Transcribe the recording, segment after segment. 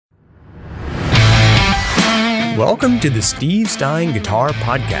Welcome to the Steve Stein Guitar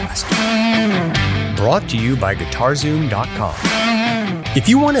Podcast, brought to you by GuitarZoom.com. If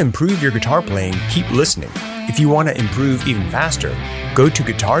you want to improve your guitar playing, keep listening. If you want to improve even faster, go to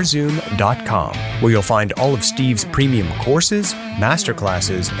GuitarZoom.com, where you'll find all of Steve's premium courses,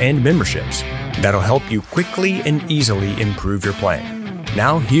 masterclasses, and memberships that'll help you quickly and easily improve your playing.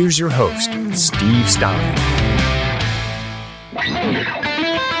 Now here's your host, Steve Stein.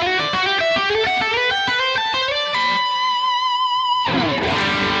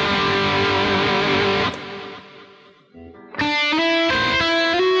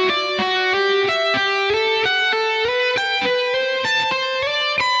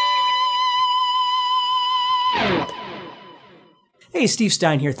 Hey, Steve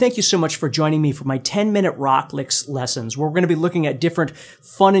Stein here. Thank you so much for joining me for my 10-minute rock licks lessons, where we're going to be looking at different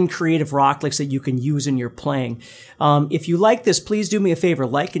fun and creative rock licks that you can use in your playing. If you like this, please do me a favor,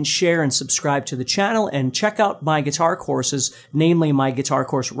 like and share and subscribe to the channel, and check out my guitar courses, namely my guitar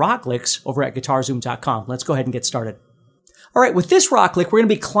course Rock Licks over at GuitarZoom.com. Let's go ahead and get started. All right, with this rock lick, we're going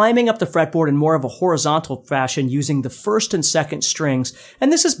to be climbing up the fretboard in more of a horizontal fashion using the first and second strings.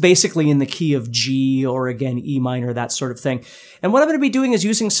 And this is basically in the key of G or, again, E minor, that sort of thing. And what I'm going to be doing is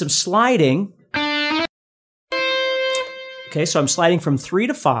using some sliding. Okay, so I'm sliding from 3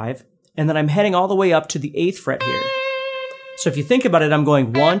 to 5, and then I'm heading all the way up to the 8th fret here. So if you think about it, I'm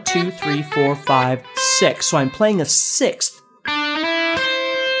going 1, 2, 3, 4, 5, 6. So I'm playing a 6th.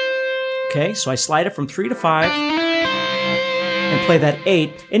 Okay, so I slide it from 3 to 5. And play that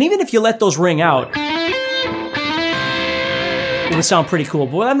 8. And even if you let those ring out, it would sound pretty cool.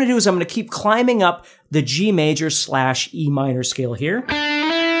 But what I'm going to do is I'm going to keep climbing up the G major / E minor scale here.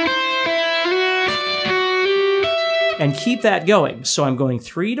 And keep that going. So I'm going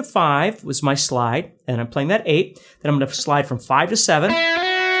 3 to 5 was my slide, and I'm playing that 8. Then I'm going to slide from 5 to 7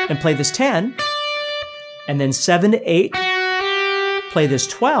 and play this 10. And then 7 to 8, play this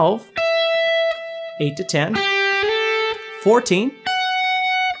 12, 8 to 10. 14,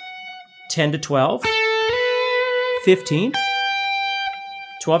 10 to 12, 15,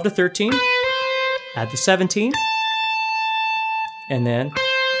 12 to 13, add the 17, and then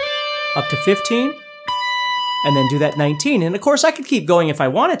up to 15, and then do that 19. And of course, I could keep going if I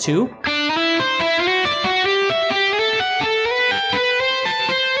wanted to.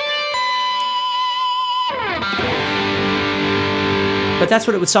 But that's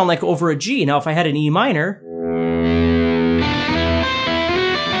what it would sound like over a G. Now, if I had an E minor,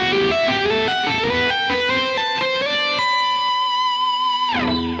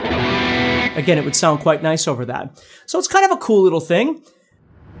 again, it would sound quite nice over that. So it's kind of a cool little thing.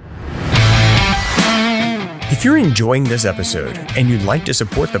 If you're enjoying this episode and you'd like to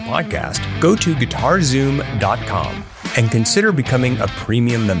support the podcast, go to GuitarZoom.com and consider becoming a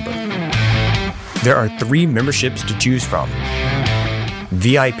premium member. There are 3 memberships to choose from.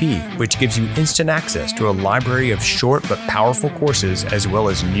 VIP, which gives you instant access to a library of short but powerful courses as well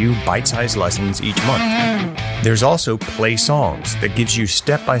as new bite-sized lessons each month. There's also Play Songs that gives you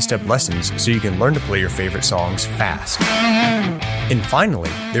step-by-step lessons so you can learn to play your favorite songs fast. And finally,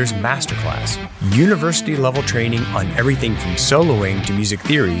 there's Masterclass, university-level training on everything from soloing to music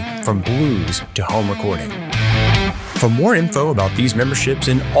theory, from blues to home recording. For more info about these memberships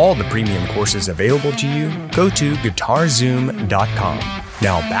and all the premium courses available to you, go to GuitarZoom.com.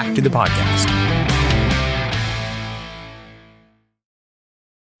 Now back to the podcast.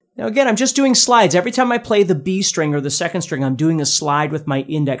 Now again, I'm just doing slides. Every time I play the B string or the second string, I'm doing a slide with my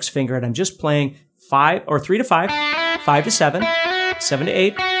index finger, and I'm just playing 3 to 5, 5 to 7, 7 to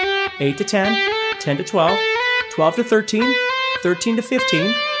 8, 8 to 10, 10 to 12, 12 to 13, 13 to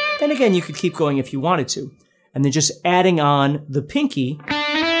 15. And again, you could keep going if you wanted to. And then just adding on the pinky.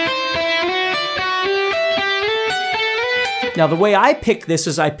 Now, the way I pick this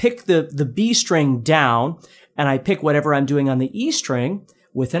is I pick the B string down, and I pick whatever I'm doing on the E string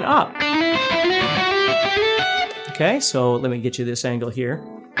with an up. Okay, so let me get you this angle here.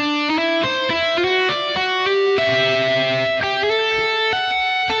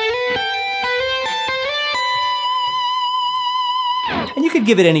 And you could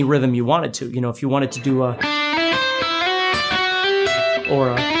give it any rhythm you wanted to. You know, if you wanted to do a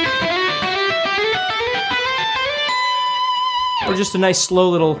or just a nice slow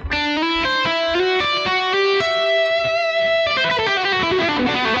little.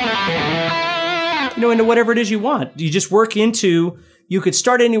 You know, into whatever it is you want. You just work into, you could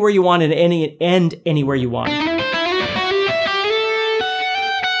start anywhere you want and end anywhere you want.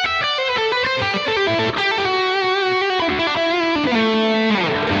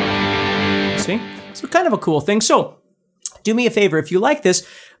 See? So kind of a cool thing. So do me a favor, if you like this,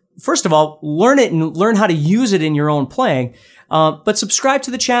 first of all, learn it and learn how to use it in your own playing. But subscribe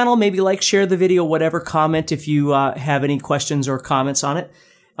to the channel, maybe like, share the video, whatever, comment if you have any questions or comments on it.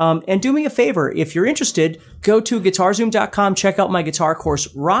 And do me a favor, if you're interested, go to GuitarZoom.com, check out my guitar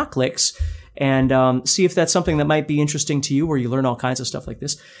course, Rock Licks, and see if that's something that might be interesting to you, where you learn all kinds of stuff like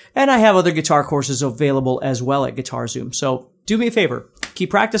this. And I have other guitar courses available as well at GuitarZoom. So do me a favor,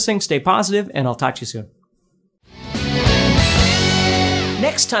 keep practicing, stay positive, and I'll talk to you soon.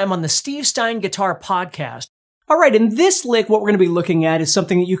 Next time on the Steve Stein Guitar Podcast. All right, in this lick, what we're going to be looking at is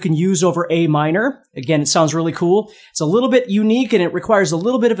something that you can use over A minor. Again, it sounds really cool. It's a little bit unique and it requires a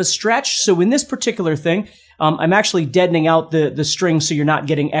little bit of a stretch. So in this particular thing, I'm actually deadening out the string so you're not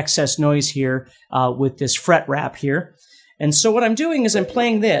getting excess noise here with this fret wrap here. And so what I'm doing is I'm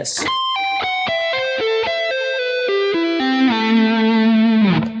playing this.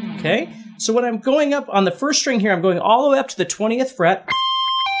 Okay, so when I'm going up on the first string here, I'm going all the way up to the 20th fret,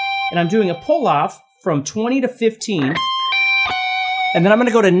 and I'm doing a pull-off from 20 to 15, and then I'm going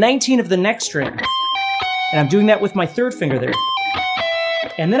to go to 19 of the next string, and I'm doing that with my third finger there.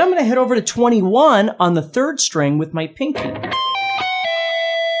 And then I'm going to head over to 21 on the third string with my pinky.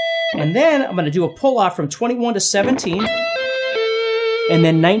 And then I'm going to do a pull-off from 21 to 17, and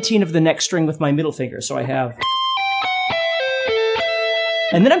then 19 of the next string with my middle finger. So I have...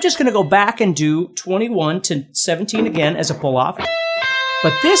 And then I'm just going to go back and do 21 to 17 again as a pull-off.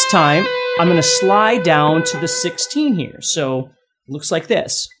 But this time, I'm going to slide down to the 16 here. So it looks like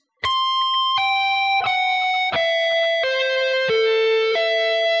this.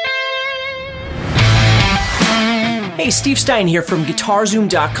 Hey, Steve Stein here from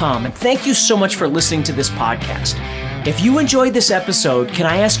GuitarZoom.com, and thank you so much for listening to this podcast. If you enjoyed this episode, can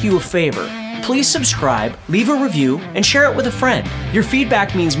I ask you a favor? Please subscribe, leave a review, and share it with a friend. Your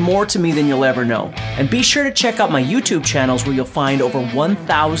feedback means more to me than you'll ever know. And be sure to check out my YouTube channels where you'll find over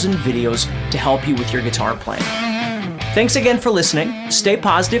 1,000 videos to help you with your guitar playing. Thanks again for listening. Stay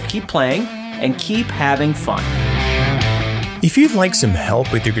positive, keep playing, and keep having fun. If you'd like some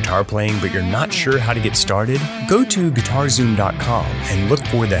help with your guitar playing but you're not sure how to get started, go to GuitarZoom.com and look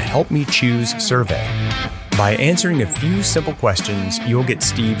for the Help Me Choose survey. By answering a few simple questions, you'll get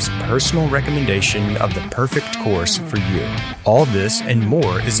Steve's personal recommendation of the perfect course for you. All this and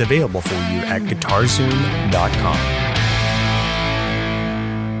more is available for you at GuitarZoom.com.